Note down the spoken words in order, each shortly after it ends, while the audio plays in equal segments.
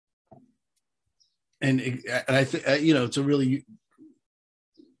I think, it's a really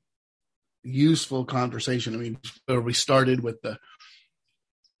useful conversation. I mean, where we started with the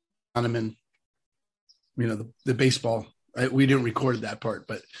Kahneman, the baseball. We didn't record that part,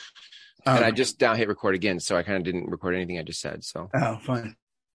 but and I just hit record again, so I kind of didn't record anything I just said. So fine.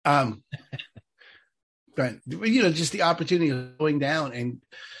 Right. Just the opportunity of going down, and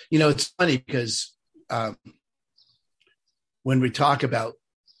it's funny because when we talk about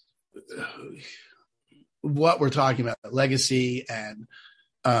what we're talking about, legacy and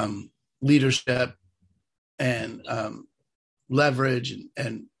leadership and leverage,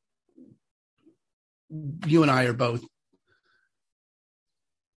 and you and I are both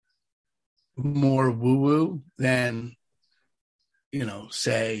more woo-woo than,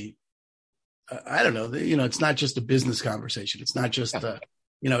 say, I don't know, it's not just a business conversation. It's not just,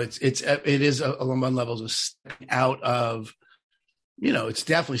 it is along one level of stepping out of, it's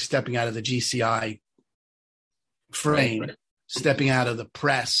definitely stepping out of the GCI frame, right. Stepping out of the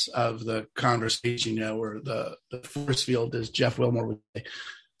press of the conversation, or the force field, as Jeff Wilmore would say,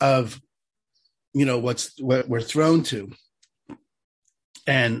 of, what we're thrown to.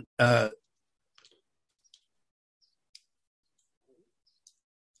 And,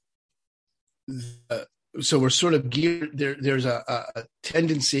 so we're sort of geared there. There's a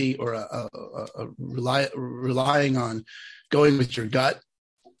tendency or a relying on going with your gut,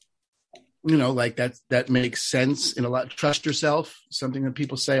 like that makes sense in a lot. Trust yourself, something that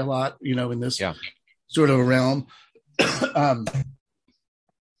people say a lot, in this sort of realm.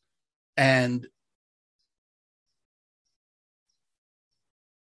 And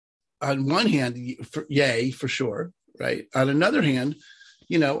on one hand, yay, for sure. Right. On another hand,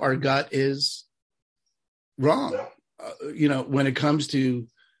 our gut is wrong, when it comes to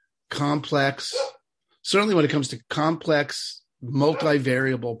complex,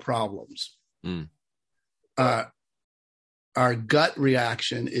 multivariable problems. Our gut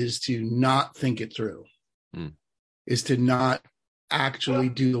reaction is to not think it through, is to not actually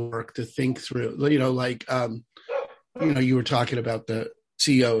do the work to think through, you were talking about the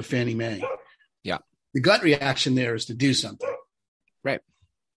CEO of Fannie Mae. Yeah. The gut reaction there is to do something.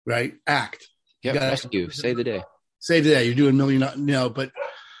 Right. Act. Yeah. Rescue. Save the day. Save the day. You're doing but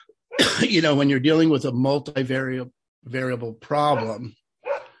when you're dealing with a multivariable problem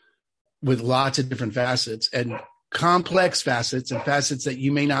with lots of different facets and complex facets and facets that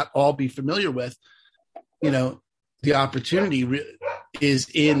you may not all be familiar with, the opportunity is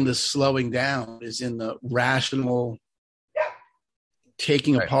in the slowing down, is in the rational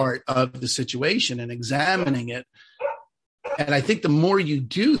taking apart of the situation and examining it. And I think the more you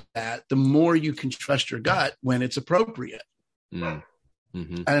do that, the more you can trust your gut when it's appropriate.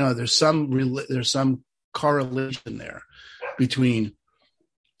 Mm-hmm. I don't know. There's some correlation there between,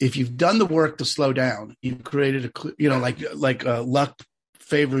 if you've done the work to slow down, you've created like luck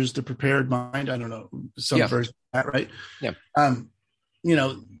favors the prepared mind. I don't know, some version of that, right? Yeah.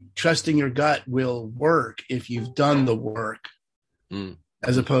 Trusting your gut will work if you've done the work.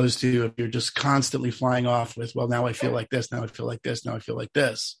 As opposed to if you're just constantly flying off with, well, now I feel like this, now I feel like this, now I feel like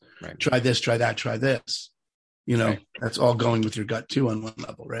this. Right. Try this, try that, try this. That's all going with your gut too on one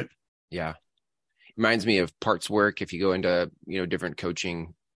level, right? Yeah. Reminds me of parts work. If you go into, different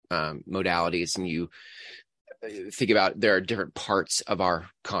coaching modalities and you think about, there are different parts of our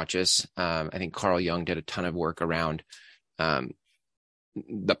conscious. I think Carl Jung did a ton of work around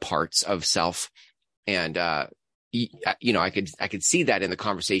the parts of self. And, I could see that in the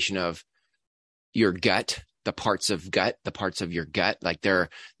conversation of your gut, the parts of your gut. Like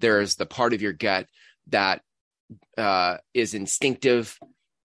there's the part of your gut that is instinctive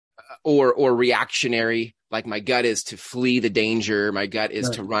or reactionary. Like my gut is to flee the danger. My gut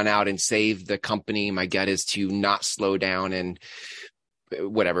is to run out and save the company. My gut is to not slow down and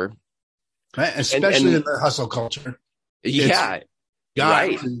whatever. Right. Especially in the hustle culture. Yeah.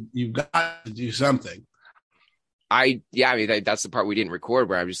 You've got to do something. That's the part we didn't record,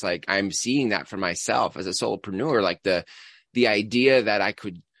 where I'm just like, I'm seeing that for myself as a solopreneur, like the idea that I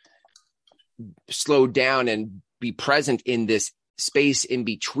could slow down and be present in this space in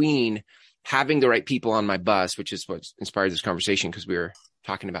between having the right people on my bus, which is what inspired this conversation, because we were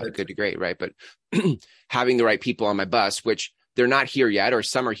talking about the good to great, right? But having the right people on my bus, which they're not here yet, or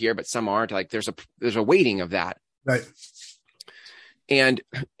some are here, but some aren't. Like there's a waiting of that. Right. And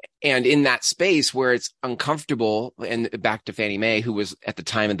in that space where it's uncomfortable, and back to Fannie Mae, who was at the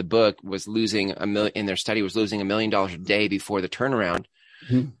time of the book was losing in their study was losing $1 million a day before the turnaround.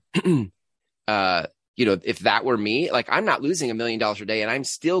 Mm-hmm. If that were me, like I'm not losing $1 million a day and I'm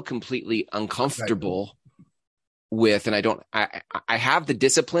still completely uncomfortable with, and I have the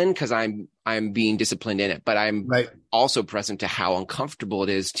discipline because I'm being disciplined in it, but I'm also present to how uncomfortable it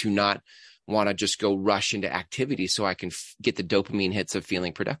is to not want to just go rush into activity so I can get the dopamine hits of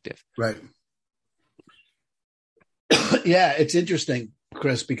feeling productive. Right. Yeah, it's interesting,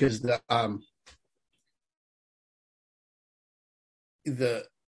 Chris, because the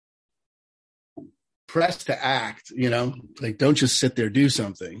press to act, like don't just sit there, do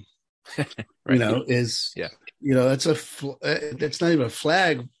something. Right. Is that's not even a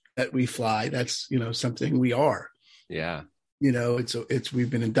flag that we fly. That's something we are. Yeah. It's we've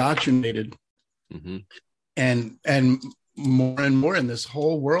been indoctrinated, mm-hmm. and more and more in this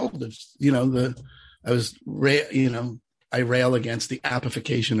whole world of I rail against the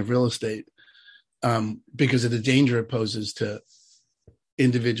appification of real estate because of the danger it poses to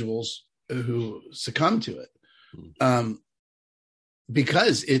individuals who succumb to it. Mm.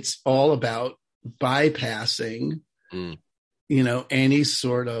 Because it's all about bypassing, any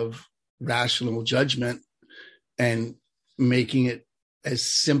sort of rational judgment and making it as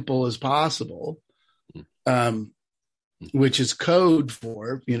simple as possible, which is code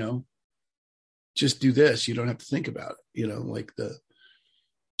for, just do this. You don't have to think about it.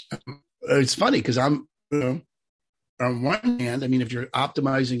 It's funny because I'm, on one hand, I mean, if you're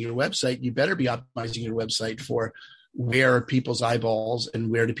optimizing your website, you better be optimizing your website for where are people's eyeballs and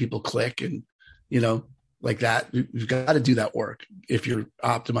where do people click and, like that. You've got to do that work if you're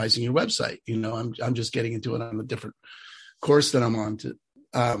optimizing your website. I'm just getting into it on a different course that I'm on to.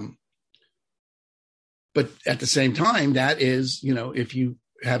 But at the same time, that is, if you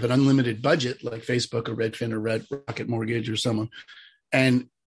have an unlimited budget like Facebook or Redfin or Red Rocket Mortgage or someone, and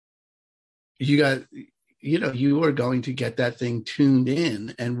you are going to get that thing tuned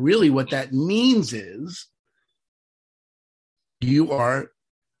in. And really what that means is you are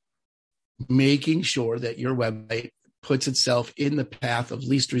making sure that your website puts itself in the path of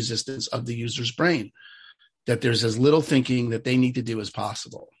least resistance of the user's brain, that there's as little thinking that they need to do as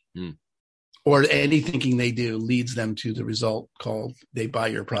possible. Or any thinking they do leads them to the result called they buy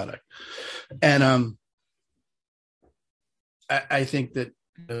your product. And I think that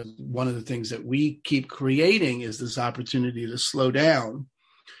one of the things that we keep creating is this opportunity to slow down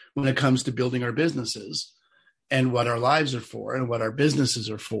when it comes to building our businesses and what our lives are for and what our businesses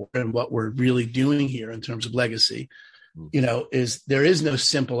are for and what we're really doing here in terms of legacy. Is there is no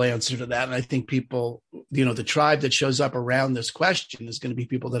simple answer to that. And I think people, the tribe that shows up around this question is going to be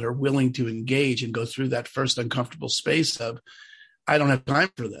people that are willing to engage and go through that first uncomfortable space of, I don't have time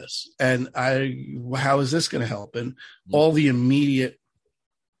for this. And how is this going to help? And all the immediate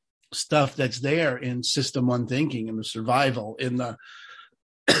stuff that's there in system one thinking, in the survival, in the,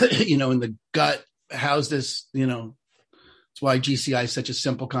 in the gut, how's this, it's why GCI is such a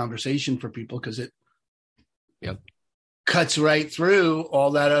simple conversation for people, because it cuts right through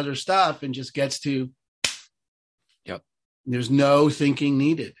all that other stuff and just gets to, there's no thinking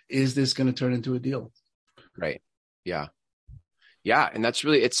needed. Is this going to turn into a deal? Right. Yeah. Yeah. And that's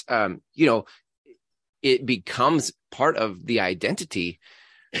really, it's, it becomes part of the identity.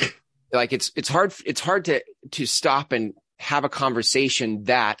 Like it's hard to stop and have a conversation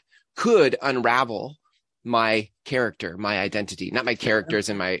that could unravel my character, my identity, not my characters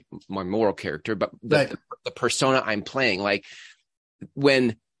and my moral character, but the persona I'm playing. Like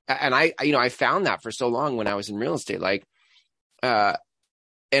I found that for so long when I was in real estate, and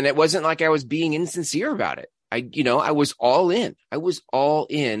it wasn't like I was being insincere about it. I was all in. I was all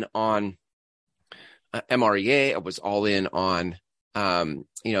in on MREA. I was all in on,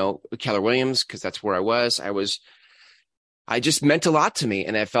 Keller Williams, because that's where I was. I just meant a lot to me,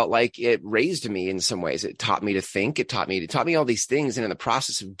 and I felt like it raised me in some ways. It taught me to think. It taught me all these things. And in the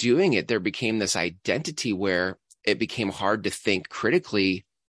process of doing it, there became this identity where it became hard to think critically,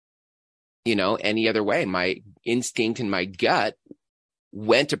 any other way. My instinct and my gut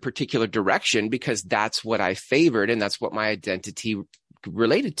went a particular direction because that's what I favored. And that's what my identity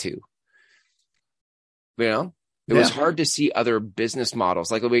related to, It was hard to see other business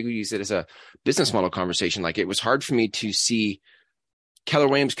models, like the way we use it as a business model conversation. Like it was hard for me to see Keller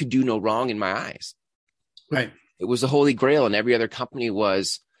Williams could do no wrong in my eyes. Right. It was the holy grail, and every other company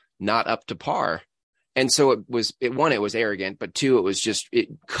was not up to par. And so it was arrogant, but two, it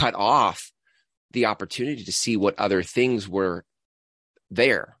cut off the opportunity to see what other things were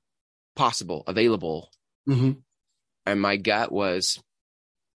there, possible, available. Mm-hmm. And my gut was,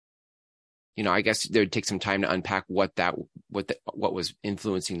 I guess there would take some time to unpack what was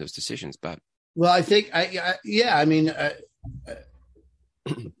influencing those decisions. But I think,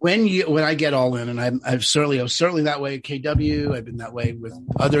 when I get all in, and I was certainly that way at KW. I've been that way with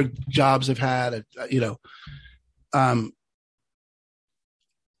other jobs I've had.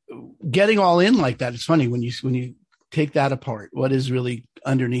 getting all in like that, it's funny when you take that apart, what is really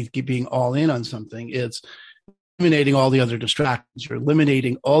underneath being all in on something? It's eliminating all the other distractions. You're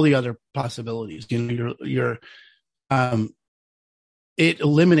eliminating all the other possibilities. You're it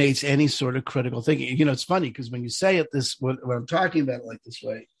eliminates any sort of critical thinking. It's funny because when you say it when I'm talking about it like this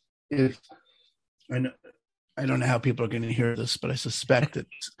way, I don't know how people are going to hear this, but I suspect that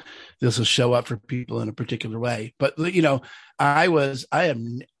this will show up for people in a particular way. But, do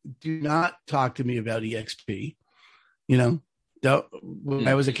not talk to me about EXP. When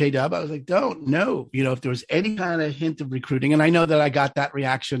I was a KW, I was like, no. If there was any kind of hint of recruiting, and I know that I got that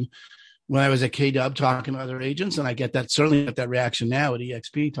reaction when I was at KW talking to other agents, and I certainly get that reaction now at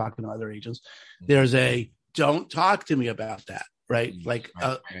EXP talking to other agents. There's don't talk to me about that, right?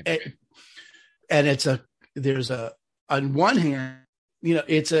 On one hand,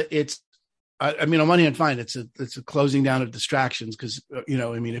 on one hand, fine. It's a closing down of distractions because,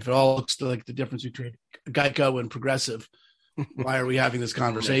 if it all looks like the difference between Geico and Progressive, why are we having this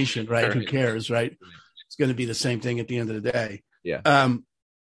conversation, right? Who cares, right? It's going to be the same thing at the end of the day. Yeah.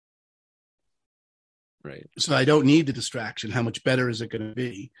 Right. So I don't need the distraction. How much better is it going to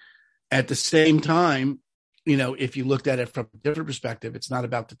be? At the same time, if you looked at it from a different perspective, it's not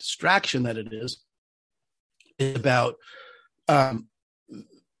about the distraction that it is. It's about, I'm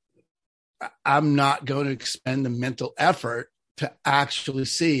not going to expend the mental effort to actually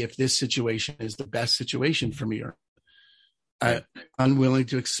see if this situation is the best situation for me or I'm unwilling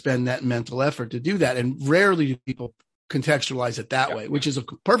to expend that mental effort to do that. And rarely do people contextualize it that way, which is a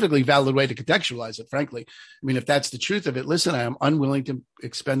perfectly valid way to contextualize it, frankly. If that's the truth of it, listen, I am unwilling to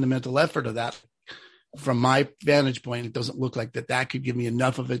expend the mental effort of that. From my vantage point, it doesn't look like that could give me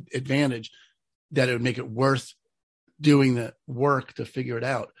enough of an advantage that it would make it worth doing the work to figure it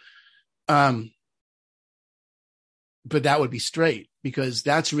out. But that would be straight, because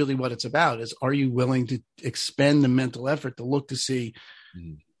that's really what it's about is, are you willing to expend the mental effort to look to see,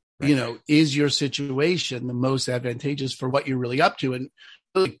 is your situation the most advantageous for what you're really up to? And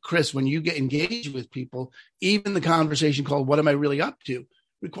really, Chris, when you get engaged with people, even the conversation called "What am I really up to?"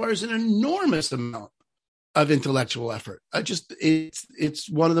 requires an enormous amount of intellectual effort. It's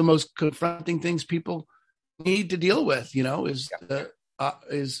one of the most confronting things people need to deal with, is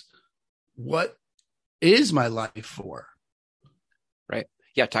what is my life for? Right.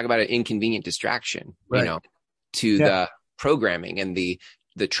 Yeah. Talk about an inconvenient distraction, right. To the programming and the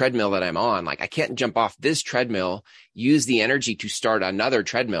treadmill that I'm on. Like, I can't jump off this treadmill, use the energy to start another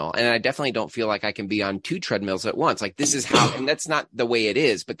treadmill. And I definitely don't feel like I can be on two treadmills at once. Like, this is how, and that's not the way it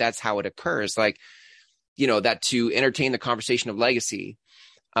is, but that's how it occurs. Like, that to entertain the conversation of legacy,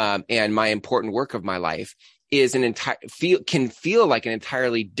 and my important work of my life is can feel like an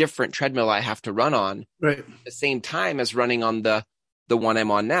entirely different treadmill I have to run on, right, at the same time as running on the one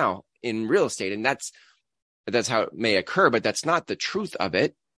I'm on now in real estate. And that's how it may occur, but that's not the truth of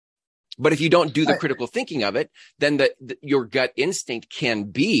it. But if you don't do the critical thinking of it, then your gut instinct can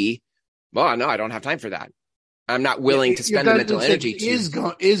be, well, no, I don't have time for that. I'm not willing to spend the mental energy is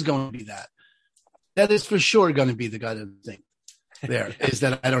going to be that. That is for sure going to be the gut instinct. There is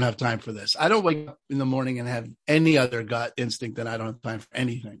that I don't have time for this. I don't wake up in the morning and have any other gut instinct that I don't have time for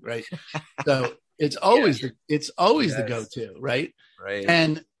anything, right? So it's always the go-to, right? Right.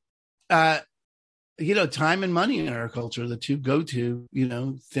 And time and money in our culture are the two go-to,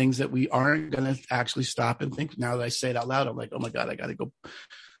 things that we aren't going to actually stop and think. Now that I say it out loud, I'm like, oh my God, I got to go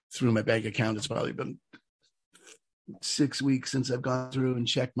through my bank account. It's probably been 6 weeks since I've gone through and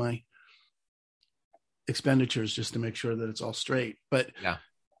checked my expenditures just to make sure that it's all straight. But,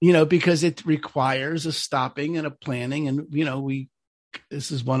 because it requires a stopping and a planning. And,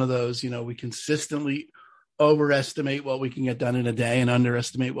 this is one of those, we consistently overestimate what we can get done in a day and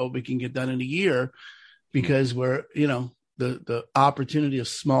underestimate what we can get done in a year, because we're, the opportunity of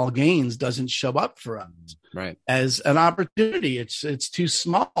small gains doesn't show up for us right as an opportunity. It's too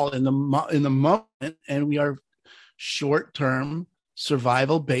small in the moment, and we are short-term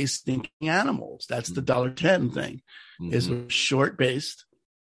survival-based thinking animals. That's the $10 thing. Is we're short-based,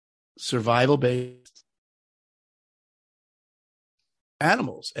 survival-based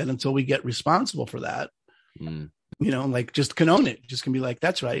animals. And until we get responsible for that, just can own it. Just can be like,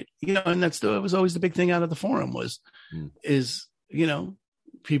 that's right. And it was always the big thing out of the forum is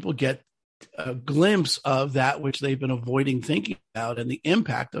people get a glimpse of that which they've been avoiding thinking about, and the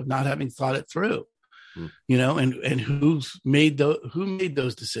impact of not having thought it through, and who made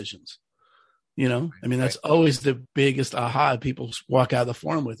those decisions. That's always the biggest aha people walk out of the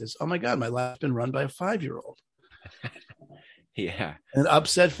forum with is, oh my God, my life's been run by a 5-year-old. Yeah. An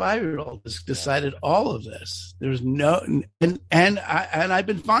upset 5-year-old has decided all of this. There's no, I've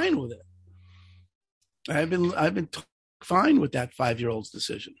been fine with it. I've been fine with that 5-year-old's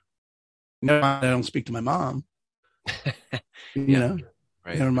decision. No, I don't speak to my mom. You know,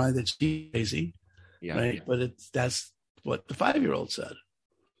 Right. never mind that she's crazy, Yeah. right? But that's what the 5-year-old said,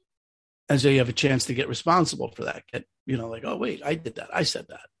 and so you have a chance to get responsible for that. Like, oh wait, I did that. I said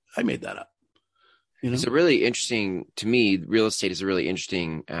that. I made that up. It's a really interesting, to me, real estate is a really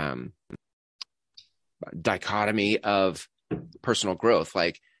interesting dichotomy of personal growth.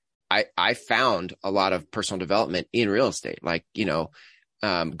 Like I found a lot of personal development in real estate, like,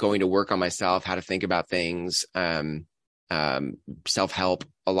 going to work on myself, how to think about things, self-help.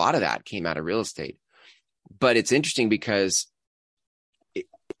 A lot of that came out of real estate. But it's interesting because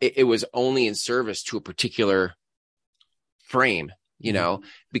it was only in service to a particular frame,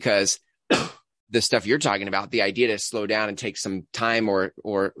 because the stuff you're talking about, the idea to slow down and take some time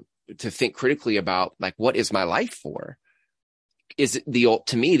or to think critically about, like, what is my life for, is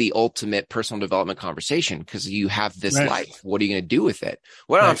to me the ultimate personal development conversation, because you have this life. What are you going to do with it?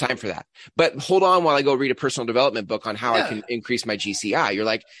 Well, I don't have time for that. But hold on while I go read a personal development book on how I can increase my GCI. You're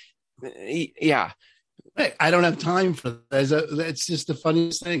like, yeah. Right. I don't have time for that. It's just the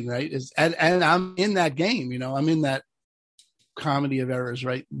funniest thing, right? And I'm in that game, I'm in that comedy of errors,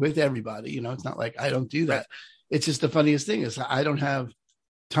 right, with everybody. It's not like I don't do that. Right. It's just the funniest thing is I don't have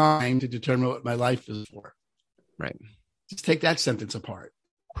time to determine what my life is for. Right. Just take that sentence apart.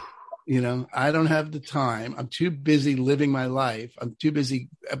 I don't have the time. I'm too busy living my life. I'm too busy.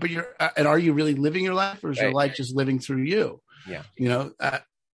 But and are you really living your life, or is your life just living through you? Yeah.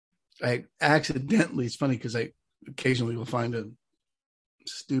 I accidentally, it's funny because I occasionally will find a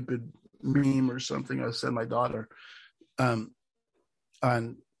stupid meme or something I'll send my daughter on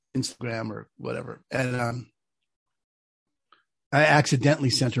Instagram or whatever. And I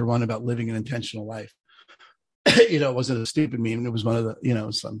accidentally sent her one about living an intentional life. It wasn't a stupid meme. It was one of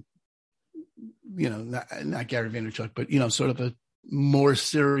the, some, not Gary Vaynerchuk, but, sort of a more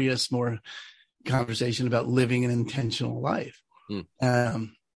serious, more conversation about living an intentional life.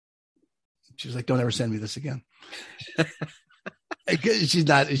 She was like, don't ever send me this again. She's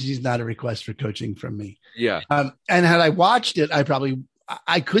not a request for coaching from me. Yeah. And had I watched it,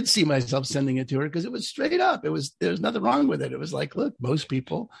 I could see myself sending it to her, because it was straight up. There's nothing wrong with it. It was like, look, most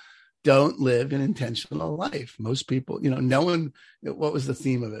people don't live an intentional life. Most people, no one, what was the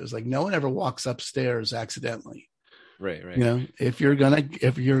theme of it? It was like, no one ever walks upstairs accidentally. Right. If you're going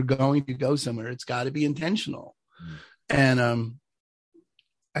to go somewhere, it's got to be intentional. And,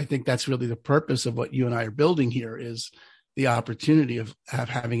 I think that's really the purpose of what you and I are building here, is the opportunity of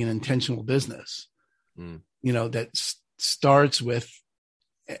having an intentional business, that starts with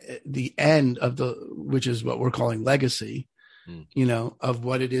the end of which is what we're calling legacy, of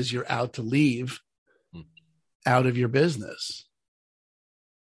what it is you're out to leave out of your business.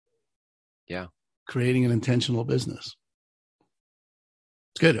 Yeah. Creating an intentional business.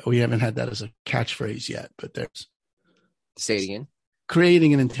 It's good. We haven't had that as a catchphrase yet, but there's. Say it again.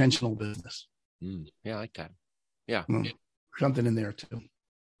 Creating an intentional business. Yeah, I like that. Yeah. Something in there too.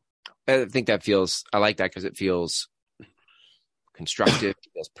 I think I like that because it feels constructive, it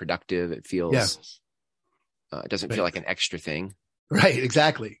feels productive. It feels, it doesn't feel like an extra thing. Right.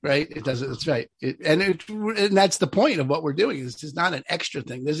 Exactly. Right. It doesn't. That's right. And that's the point of what we're doing. This is not an extra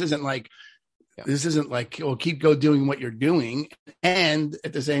thing. This isn't like, keep doing what you're doing. And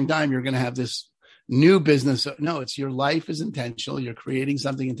at the same time, you're going to have this new business. No, it's your life is intentional. You're creating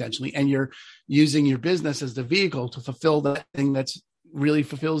something intentionally, and you're using your business as the vehicle to fulfill that thing that's really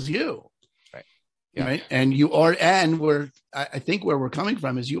fulfills you. Right. Yeah. Right. And I think where we're coming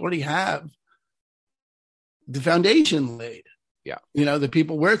from is you already have the foundation laid. Yeah. The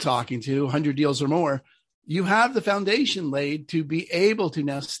people we're talking to, 100 deals or more, you have the foundation laid to be able to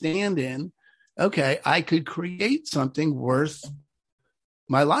now stand in, okay, I could create something worth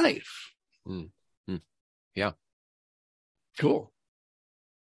my life. Yeah. Cool.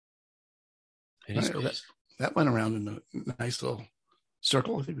 That went around in a nice little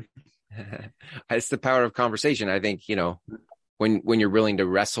circle. I think it's the power of conversation. I think, when you're willing to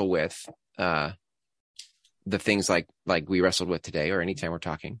wrestle with the things like we wrestled with today, or anytime we're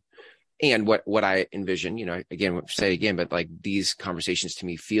talking, and what I envision, again, say it again, but like these conversations to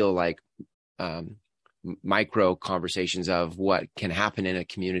me feel like micro conversations of what can happen in a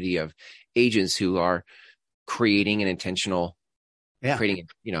community of agents who are creating an intentional,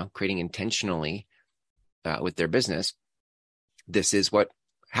 creating intentionally with their business. This is what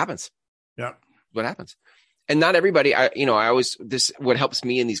happens. Yeah. What happens. And not everybody, what helps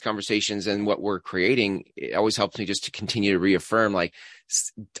me in these conversations and what we're creating, it always helps me just to continue to reaffirm, like,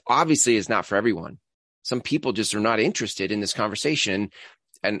 obviously it's not for everyone. Some people just are not interested in this conversation.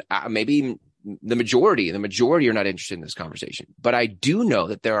 And maybe the majority are not interested in this conversation. But I do know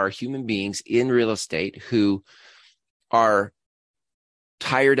that there are human beings in real estate who are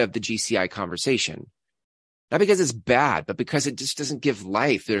tired of the GCI conversation. Not because it's bad, but because it just doesn't give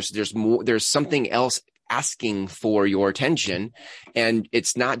life. There's more, there's something else asking for your attention, and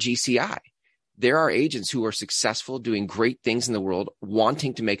it's not GCI. There are agents who are successful, doing great things in the world,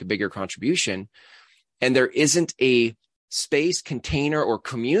 wanting to make a bigger contribution. And there isn't a space, container, or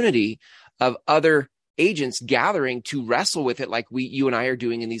community of other agents gathering to wrestle with it like you and I are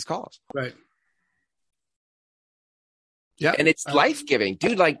doing in these calls. Right. Yeah. And it's life-giving,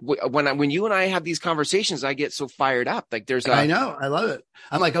 dude. Like when you and I have these conversations, I get so fired up. Like I know, I love it.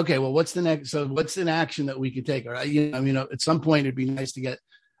 I'm like, okay, well, what's the next? So what's an action that we could take? Or, at some point it'd be nice to get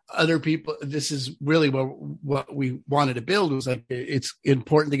other people. This is really what we wanted to build, was like, it's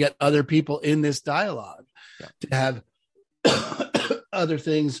important to get other people in this dialogue, to have other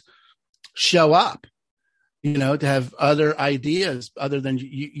things show up, to have other ideas other than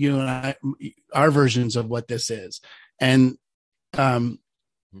you and I, our versions of what this is. And, I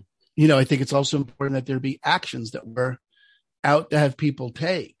think it's also important that there be actions that we're out to have people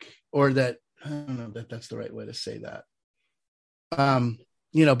take, or that, I don't know that that's the right way to say that.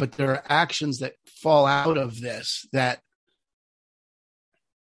 But there are actions that fall out of this that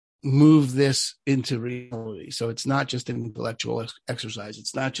move this into reality. So it's not just an intellectual exercise.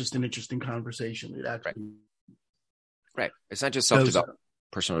 It's not just an interesting conversation. It actually, right. It's not just self-development,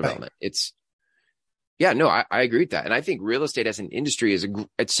 personal development. It's, I agree with that. And I think real estate as an industry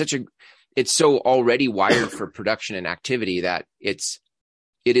it's so already wired for production and activity that if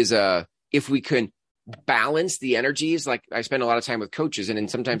we can balance the energies, like I spend a lot of time with coaches, and then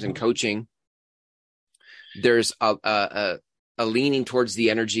sometimes in coaching, there's a leaning towards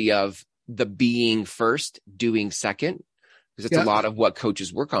the energy of the being first, doing second, because it's a lot of what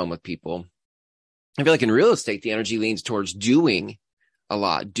coaches work on with people. I feel like in real estate, the energy leans towards doing a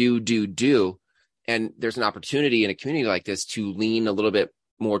lot, do. And there's an opportunity in a community like this to lean a little bit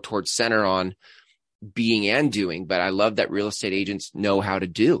more towards center on being and doing. But I love that real estate agents know how to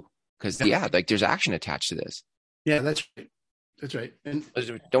do, because there's action attached to this. Yeah, that's right. That's right. And I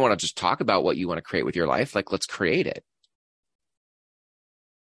don't want to just talk about what you want to create with your life. Like, let's create it,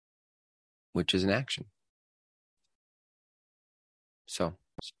 which is an action. So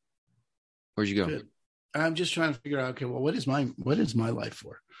where'd you go? Good. I'm just trying to figure out, okay, well, what is my life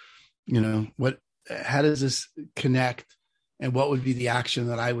for? How does this connect, and what would be the action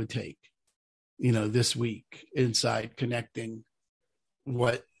that I would take, this week inside connecting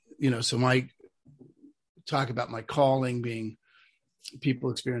so my talk about my calling being people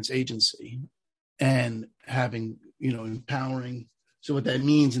experience agency, and having, empowering. So what that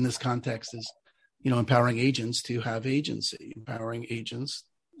means in this context is, empowering agents to have agency, empowering agents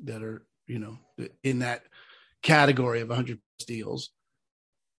that are, in that category of 100 deals,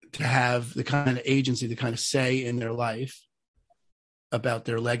 to have the kind of agency, the kind of say in their life about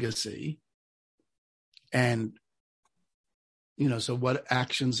their legacy. And, so what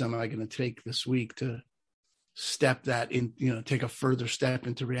actions am I going to take this week to step that in, take a further step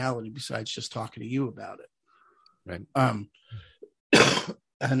into reality besides just talking to you about it. Right.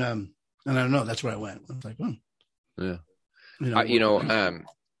 And I don't know, that's where I went. I was like,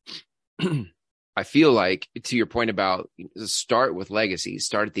 I feel like, to your point about start with legacy,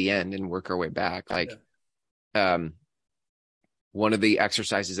 start at the end and work our way back. Like, one of the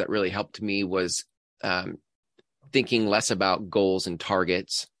exercises that really helped me was thinking less about goals and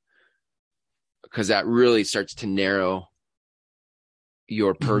targets, because that really starts to narrow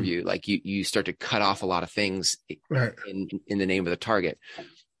your purview. Mm-hmm. Like you start to cut off a lot of things in the name of the target.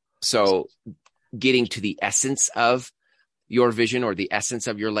 So getting to the essence of your vision, or the essence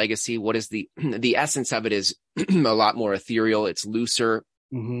of your legacy, what is the essence of it is a lot more ethereal. It's looser,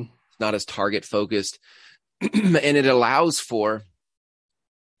 not as target focused. And it allows for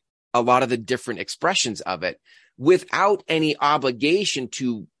a lot of the different expressions of it without any obligation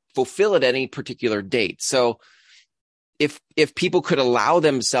to fulfill it at any particular date. So if people could allow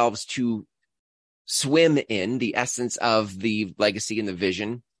themselves to swim in the essence of the legacy and the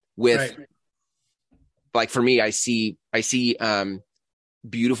vision with, like for me, I see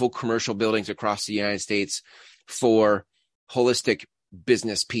beautiful commercial buildings across the United States for holistic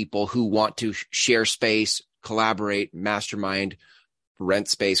business people who want to share space, collaborate, mastermind, rent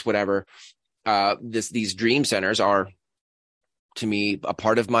space, whatever. These dream centers are to me a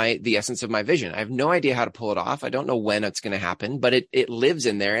part of the essence of my vision. I have no idea how to pull it off. I don't know when it's going to happen, but it lives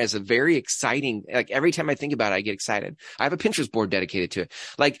in there as a very exciting, like every time I think about it, I get excited. I have a Pinterest board dedicated to it.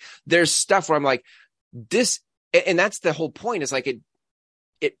 Like there's stuff where I'm like this, and that's the whole point, is like it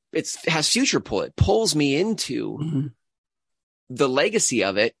has future pull. It pulls me into the legacy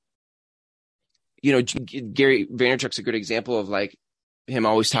of it. You know, Gary Vaynerchuk's a good example of like him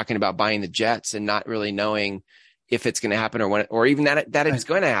always talking about buying the jets and not really knowing if it's going to happen or when, or even that it's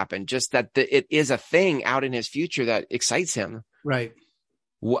going to happen. Just that it is a thing out in his future that excites him. Right.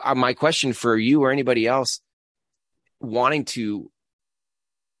 My question for you or anybody else wanting to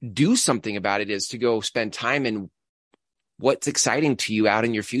do something about it is to go spend time in what's exciting to you out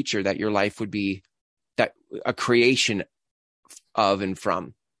in your future, that your life would be that a creation of and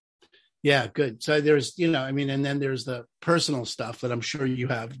from. Yeah, good. So there's, you know, I mean, and then there's the personal stuff that I'm sure you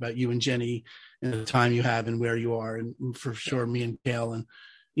have about you and Jenny and the time you have and where you are. And for sure, me and Kale and,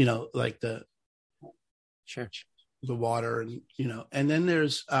 you know, like the water and, you know, and then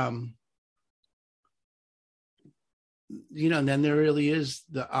there's, you know, and then there really is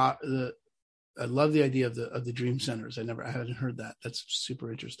I love the idea of the dream centers. I hadn't heard that. That's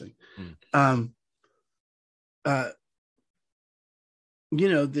super interesting. You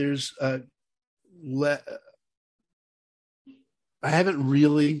know, there's I haven't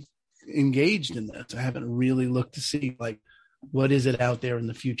really engaged in this. I haven't really looked to see like what is it out there in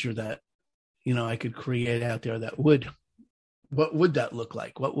the future that, you know, I could create out there that what would that look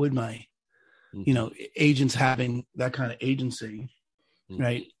like? What would my, you know, agents having that kind of agency,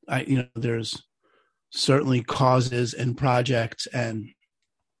 right? You know, there's certainly causes and projects and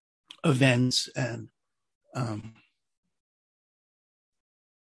events and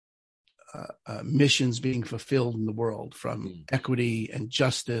missions being fulfilled in the world, from equity and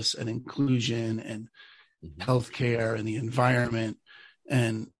justice and inclusion and healthcare and the environment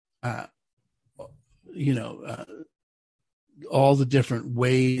and, you know, all the different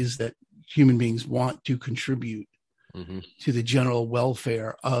ways that human beings want to contribute to the general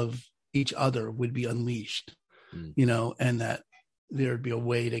welfare of each other would be unleashed, you know, and that there'd be a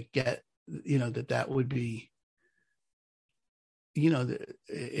way to get, you know, that would be, you know,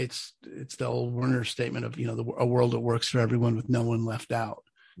 it's the old Werner statement of, you know, a world that works for everyone with no one left out.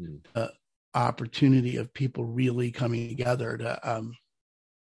 Opportunity of people really coming together to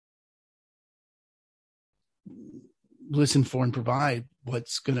listen for and provide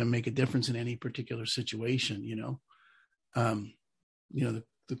what's going to make a difference in any particular situation, you know. You know,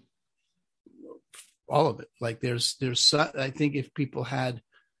 the all of it. Like there's I think if people had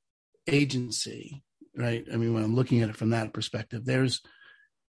agency, right? I mean, when I'm looking at it from that perspective, there's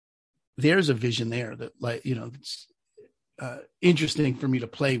a vision there that, like, you know, it's interesting for me to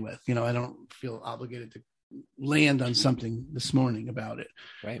play with. You know, I don't feel obligated to land on something this morning about it,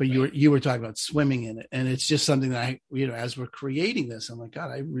 right, but you were talking about swimming in it, and it's just something that I, you know, as we're creating this, I'm like,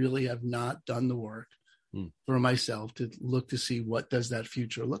 God, I really have not done the work for myself to look to see what does that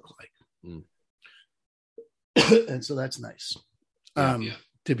future look like. And so that's nice.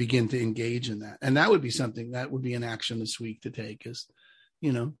 To begin to engage in that. And that would be something that would be an action this week to take, is,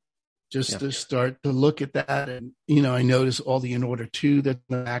 you know, just to start to look at that. And, you know, I notice all the in order to that's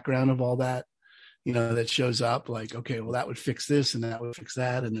in the background of all that, you know, that shows up like, okay, well, that would fix this and that would fix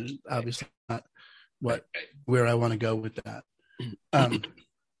that. And there's obviously not where I want to go with that.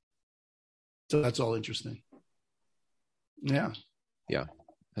 So that's all interesting. Yeah. Yeah.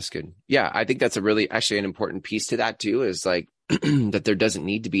 That's good. Yeah. I think that's actually an important piece to that too, is like, that there doesn't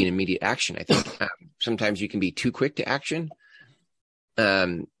need to be an immediate action. I think sometimes you can be too quick to action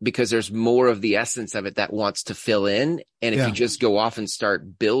because there's more of the essence of it that wants to fill in. And if you just go off and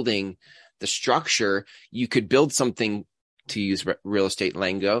start building the structure, you could build something, to use real estate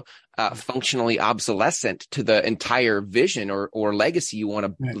lingo, functionally obsolescent to the entire vision or legacy you want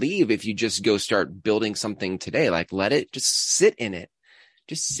to leave if you just go start building something today. Like, let it just sit in it.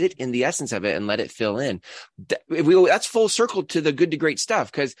 Just sit in the essence of it and let it fill in. That's full circle to the good to great stuff,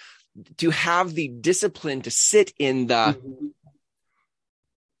 because to have the discipline to sit in the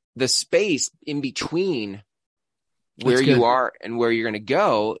space in between where you are and where you're going to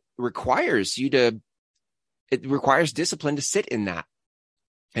go requires discipline to sit in that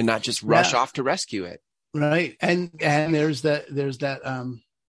and not just rush off to rescue it. Right. And there's that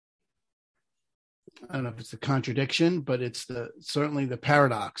I don't know if it's the contradiction, but it's certainly the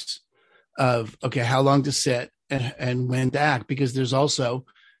paradox of, okay, how long to sit and when to act, because there's also,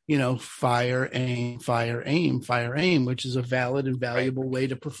 you know, fire, aim, which is a valid and valuable way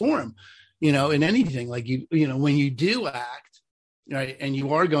to perform, you know, in anything. Like you know, when you do act, right, and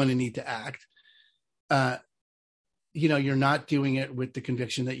you are going to need to act, you're not doing it with the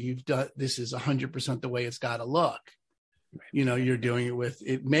conviction that you've done, this is 100% the way it's got to look. You're doing it with,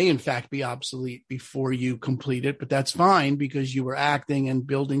 it may in fact be obsolete before you complete it, but that's fine because you were acting and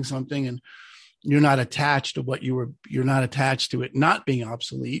building something, and you're not attached to you're not attached to it not being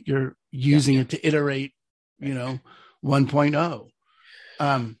obsolete. You're using it to iterate, 1.0.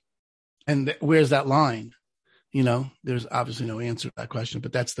 Where's that line? There's obviously no answer to that question,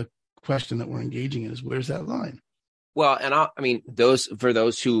 but that's the question that we're engaging in, is where's that line? Well, and those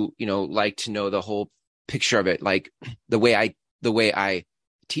who, like to know the whole picture of it, like the way I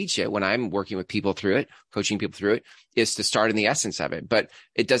teach it when I'm working with people through it, coaching people through it, is to start in the essence of it, but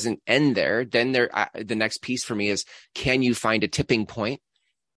it doesn't end there. Then the next piece for me is, can you find a tipping point,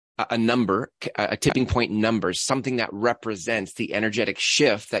 a number, a tipping point number, something that represents the energetic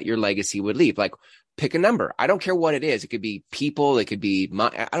shift that your legacy would leave? Like, pick a number. I don't care what it is. It could be people. It could be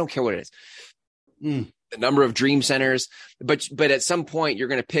I don't care what it is. The number of dream centers, but at some point you're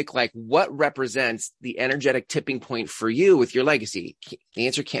going to pick, like, what represents the energetic tipping point for you with your legacy. The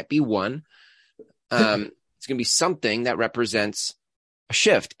answer can't be one. It's going to be something that represents a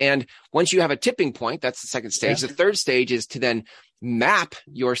shift. And once you have a tipping point, that's the second stage. Yeah. The third stage is to then map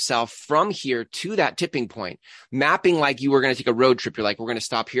yourself from here to that tipping point. Mapping like you were going to take a road trip. You're like, we're going to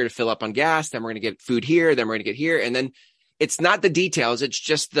stop here to fill up on gas. Then we're going to get food here. Then we're going to get here. And then it's not the details. It's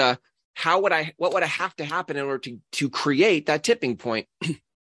just what would I have to happen in order to create that tipping point?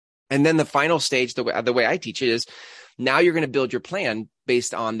 And then the final stage, the way I teach it, is now you're going to build your plan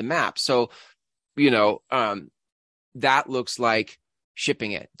based on the map. So, that looks like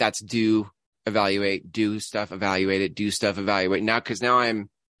shipping it. That's do, evaluate, do stuff, evaluate it, do stuff, evaluate. Now, because now I'm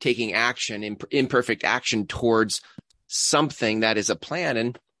taking action, imperfect action towards something that is a plan.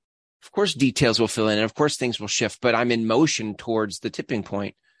 And of course, details will fill in, and of course, things will shift, but I'm in motion towards the tipping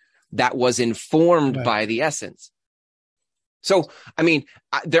point that was informed by the essence. So, I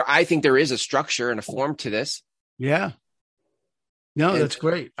think there is a structure and a form to this. Yeah. No, that's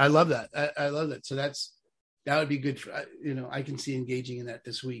great. I love that. I love that. So that would be good for, I can see engaging in that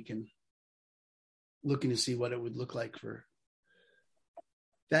this week and looking to see what it would look like for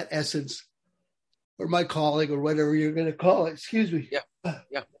that essence, or my calling, or whatever you're going to call it. Excuse me.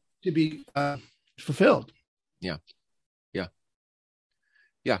 Yeah. To be fulfilled. Yeah.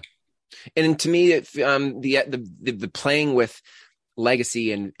 And to me, the playing with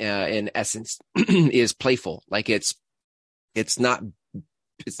legacy and in essence is playful. Like it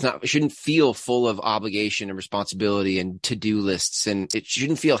shouldn't feel full of obligation and responsibility and to-do lists, and it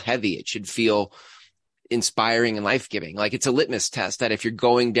shouldn't feel heavy. It should feel inspiring and life-giving. Like it's a litmus test that if you're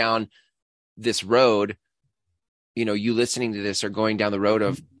going down this road, you listening to this are going down the road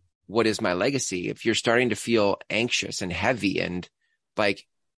of what is my legacy. If you're starting to feel anxious and heavy and like,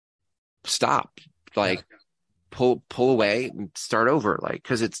 stop, like pull away and start over, like,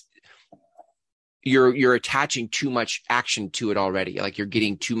 because you're attaching too much action to it already. Like you're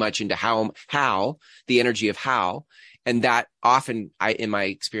getting too much into how the energy of how, and that often in my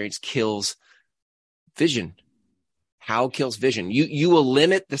experience kills vision. How kills vision. You will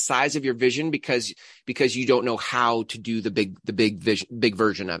limit the size of your vision because you don't know how to do the big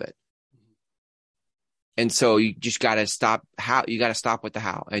version of it. And so you just got to stop with the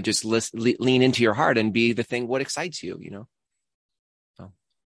how and just lean into your heart and be the thing, what excites you, So.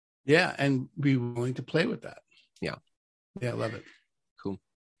 Yeah. And be willing to play with that. Yeah. Yeah. I love it. Cool.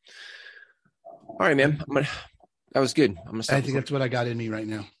 All right, man. That was good. I think that's what I got in me right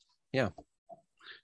now. Yeah.